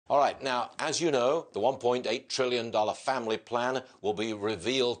All right, now, as you know, the $1.8 trillion family plan will be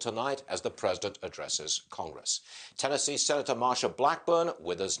revealed tonight as the president addresses Congress. Tennessee Senator Marsha Blackburn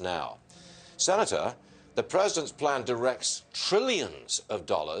with us now. Senator, the president's plan directs trillions of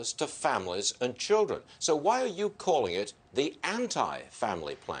dollars to families and children. So why are you calling it the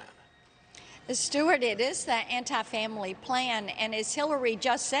anti-family plan? Stuart, it is the anti-family plan, and as Hillary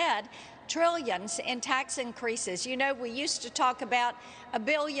just said, trillions in tax increases. You know, we used to talk about $1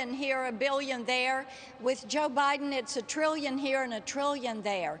 billion here, $1 billion there. With Joe Biden, it's $1 trillion here and $1 trillion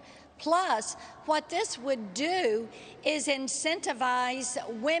there. Plus, what this would do is incentivize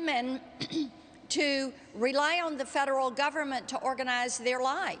women to rely on the federal government to organize their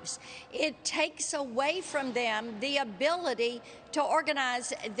lives. It takes away from them the ability to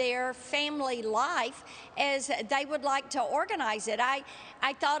organize their family life as they would like to organize it.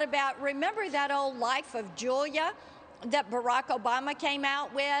 I thought about, remember that old Life of Julia that Barack Obama came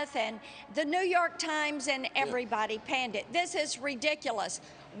out with, and the New York Times and everybody panned it. This is ridiculous.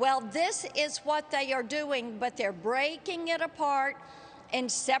 Well, this is what they are doing, but they're breaking it apart in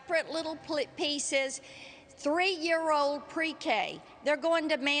separate little pieces. 3-year-old pre-K, they're going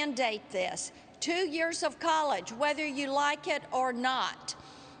to mandate this. 2 years of college, whether you like it or not.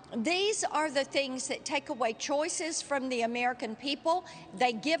 These are the things that take away choices from the American people.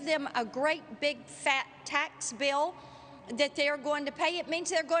 They give them a great big fat tax bill that they're going to pay. It means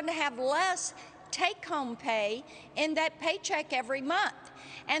they're going to have less take-home pay in that paycheck every month.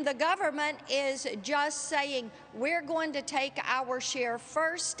 And the government is just saying, we're going to take our share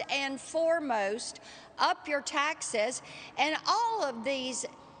first and foremost, up your taxes. And all of these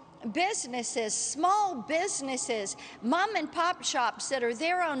businesses, small businesses, mom and pop shops that are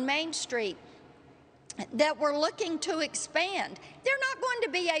there on Main Street that we're looking to expand, they're not going to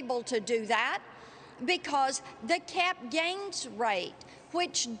be able to do that because the cap gains rate,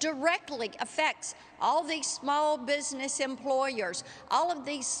 which directly affects all these small business employers, all of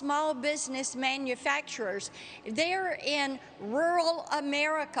these small business manufacturers, they're in rural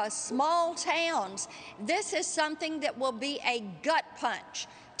America, small towns. This is something that will be a gut punch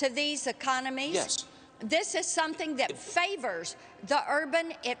to these economies. Yes. This is something that favors the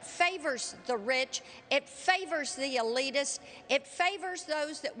urban, it favors the rich, it favors the elitist, it favors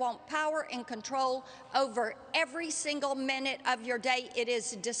those that want power and control over every single minute of your day. It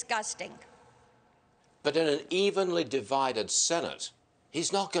is disgusting. But in an evenly divided Senate,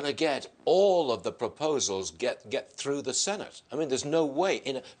 he's not going to get all of the proposals get through the Senate. I mean, there's no way.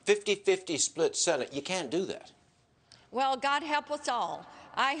 In a 50-50 split Senate, you can't do that. Well, God help us all.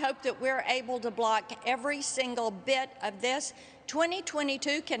 I hope that we're able to block every single bit of this.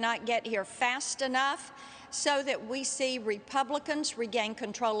 2022 cannot get here fast enough so that we see Republicans regain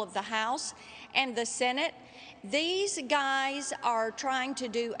control of the House and the Senate. These guys are trying to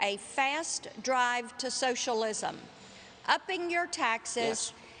do a fast drive to socialism, upping your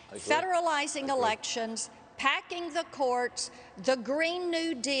taxes, yes, federalizing elections, packing the courts, the Green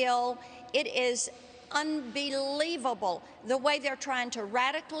New Deal. It is unbelievable the way they're trying to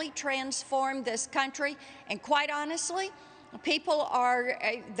radically transform this country. And quite honestly, people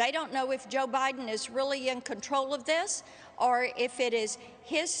they don't know if Joe Biden is really in control of this or if it is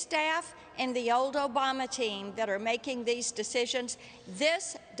his staff and the old Obama team that are making these decisions.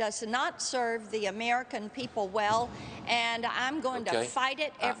 This does not serve the American people well, and I'm going to fight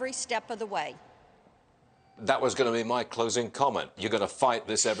it every step of the way. That was going to be my closing comment. You're going to fight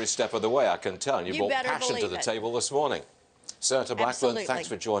this every step of the way, I can tell. You brought passion to the table this morning. Senator Blackburn, thanks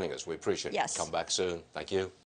for joining us. We appreciate it. Come back soon. Thank you.